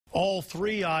All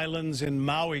three islands in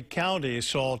Maui County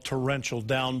saw torrential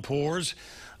downpours.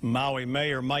 Maui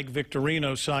Mayor Mike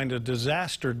Victorino signed a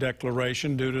disaster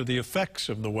declaration due to the effects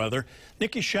of the weather.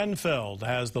 Nikki Schenfeld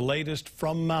has the latest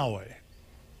from Maui.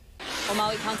 Well,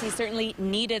 Maui County certainly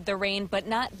needed the rain, but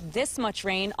not this much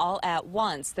rain all at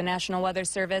once. The National Weather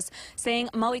Service saying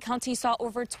Maui County saw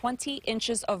over 20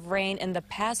 inches of rain in the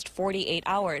past 48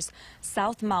 hours.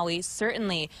 South Maui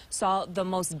certainly saw the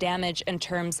most damage in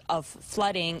terms of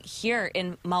flooding here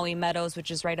in Maui Meadows,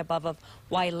 which is right above of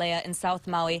Wailea in South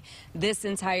Maui. This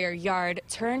entire yard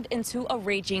turned into a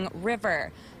raging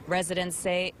river. Residents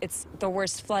say it's the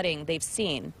worst flooding they've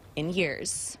seen in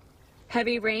years.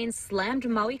 Heavy rain slammed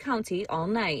Maui County all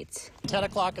night. 10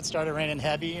 o'clock it started raining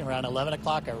heavy. Around 11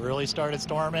 o'clock it really started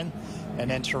storming.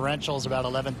 And then torrentials about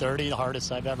 11:30, the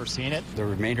hardest I've ever seen it. The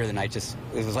remainder of the night it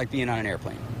was like being on an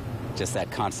airplane. Just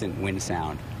that constant wind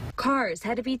sound. Cars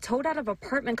had to be towed out of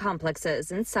apartment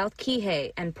complexes in South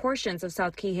Kihei, and portions of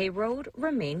South Kihei Road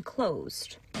remain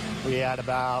closed. We had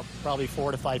about probably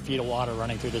 4 to 5 feet of water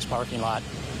running through this parking lot.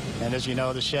 And as you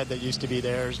know, the shed that used to be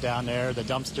there is down there. The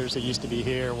dumpsters that used to be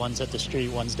here, one's at the street,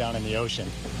 one's down in the ocean.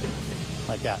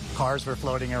 Like that. Cars were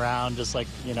floating around just like,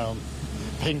 you know,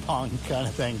 ping pong kind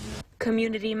of thing.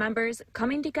 Community members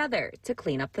coming together to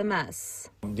clean up the mess.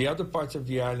 The other parts of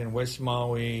the island, West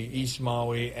Maui, East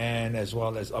Maui, and as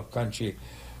well as upcountry,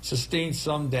 sustained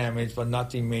some damage, but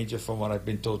nothing major from what I've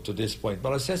been told to this point.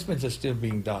 But assessments are still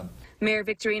being done. Mayor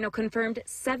Victorino confirmed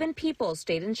 7 people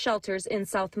stayed in shelters in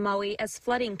South Maui as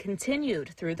flooding continued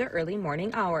through the early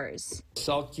morning hours.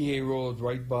 South Kihei Road,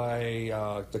 right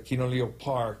by the Kinoleo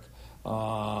Park,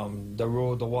 the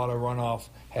water runoff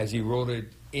has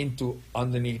eroded into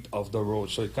underneath of the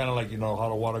road. So it's kind of like, you know, how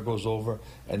the water goes over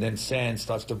and then sand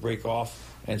starts to break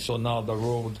off. And so now the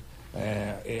road,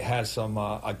 it has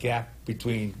a gap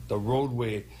between the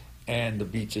roadway and the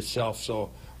beach itself. So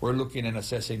we're looking and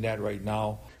assessing that right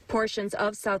now. Portions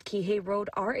of South Kihei Road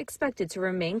are expected to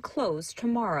remain closed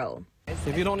tomorrow.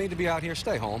 If you don't need to be out here,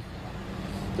 stay home.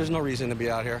 There's no reason to be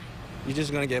out here. You're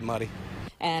just going to get muddy.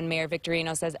 And Mayor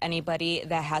Victorino says anybody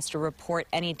that has to report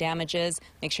any damages,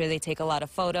 make sure they take a lot of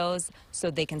photos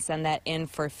so they can send that in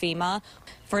for FEMA.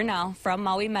 For now, from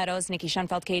Maui Meadows, Nikki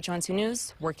Schenfeld, KH12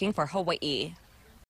 News, working for Hawaii.